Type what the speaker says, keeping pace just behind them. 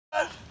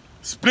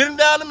split him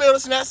down the middle,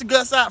 snatch the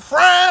guts out,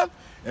 fry him,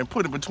 and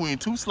put it between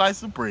 2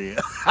 slices of bread.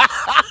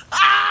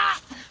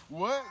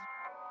 What?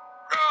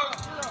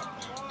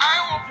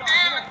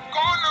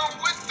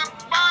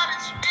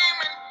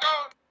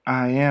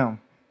 I am.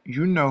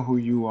 You know who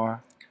you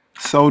are.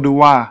 So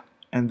do I.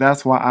 And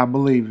that's why I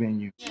believe in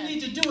you. What you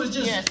need to do is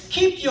just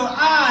keep your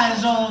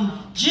eyes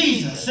on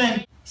Jesus.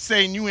 And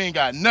Saying you ain't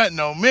got nothing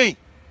on me.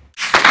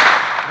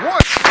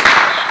 What?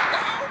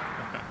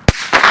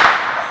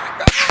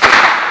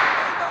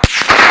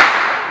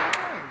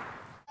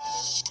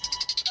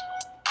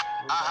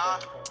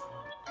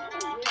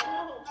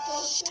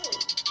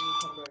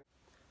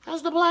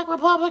 As the Black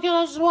Republican,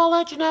 I just want to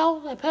let you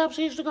know that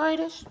Pepsi's the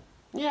greatest.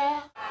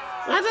 Yeah.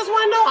 I just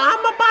want to know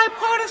I'm a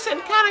bipartisan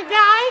kind of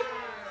guy.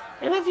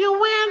 And if you win,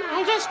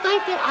 I just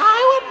think that I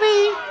would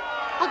be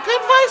a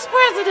good vice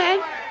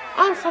president.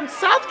 I'm from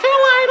South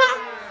Carolina.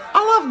 I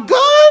love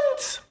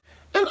guns.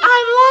 And I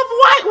love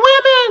white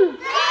women.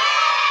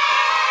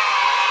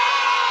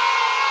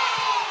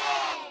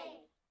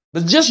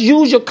 But just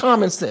use your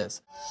common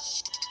sense.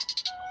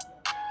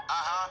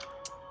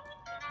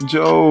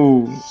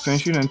 Joe,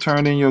 since you done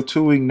turned in your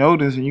 2-week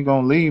notice and you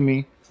gonna leave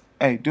me,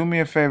 hey, do me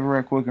a favor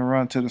real quick and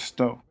run to the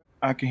store.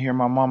 I can hear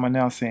my mama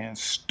now saying,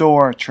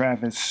 store,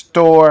 Travis,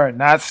 store,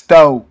 not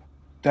stove.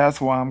 That's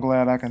why I'm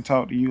glad I can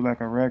talk to you like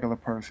a regular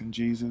person,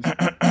 Jesus.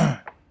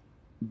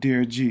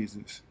 Dear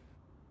Jesus.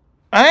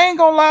 I ain't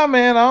gonna lie,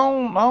 man, I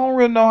don't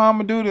really know how I'm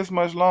gonna do this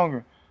much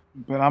longer.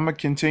 But I'm gonna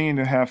continue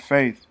to have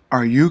faith.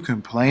 Are you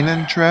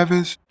complaining,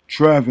 Travis?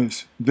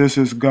 Travis, this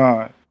is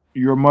God.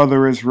 Your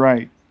mother is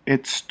right.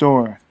 It's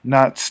store,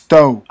 not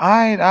stove.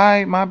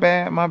 Alright, my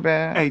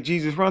bad. Hey,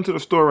 Jesus, run to the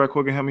store right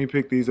quick and help me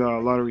pick these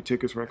lottery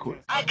tickets right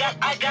quick. I got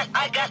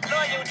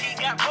loyalty,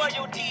 got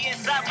royalty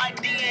inside my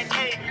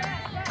DNA.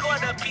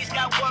 Quarter piece,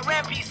 got war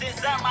and peace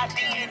inside my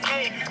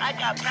DNA. I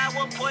got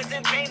power,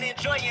 poison, pain, and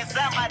joy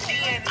inside my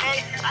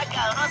DNA. I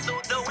got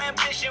hustle, though,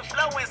 ambition,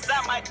 flow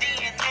inside my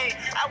DNA.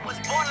 I was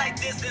born like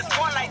this, it's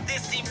born like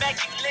this,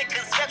 immaculate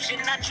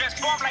conception. I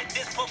transform like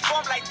this,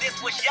 perform like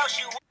this, wish y'all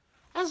should.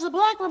 As the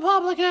Black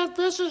Republican,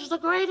 this is the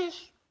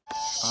greatest.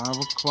 5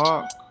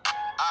 o'clock.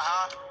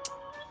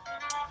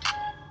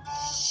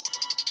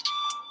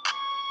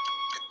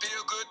 It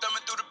feel good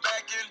thumbing through the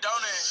back end,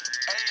 don't it?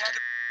 Ain't had to.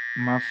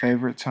 My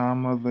favorite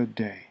time of the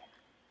day.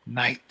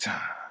 Nighttime.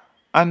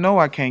 I know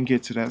I can't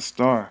get to that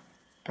star,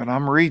 but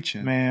I'm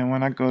reaching. Man,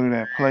 when I go to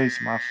that place,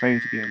 my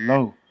faith get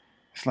low.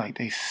 It's like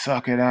they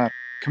suck it out.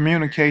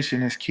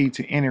 Communication is key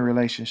to any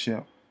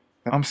relationship.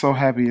 I'm so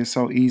happy it's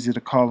so easy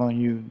to call on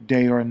you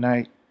day or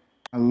night.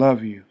 I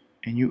love you,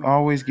 and you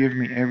always give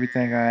me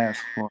everything I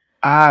ask for.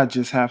 I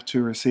just have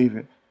to receive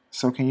it.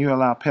 So can you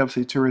allow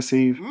Pepsi to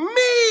receive Me!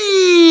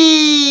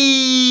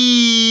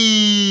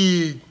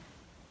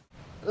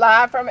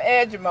 Live from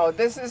Edgemo,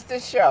 this is the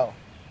show.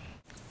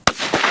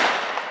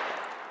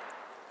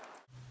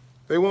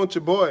 They want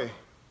your boy.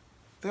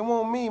 They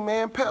want me,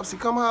 man. Pepsi,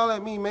 come holler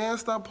at me, man.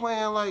 Stop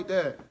playing like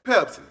that.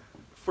 Pepsi.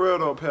 For real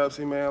though,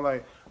 Pepsi, man.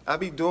 Like, I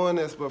be doing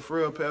this, but for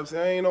real, Pepsi,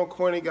 I ain't no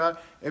corny guy.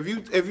 If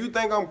you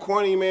think I'm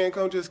corny, man,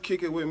 come just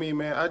kick it with me,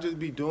 man. I just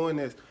be doing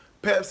this.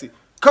 Pepsi,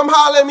 come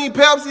holler at me,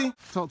 Pepsi.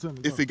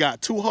 If it got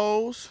 2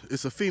 holes,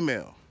 it's a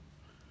female.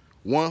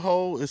 1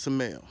 hole, it's a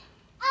male.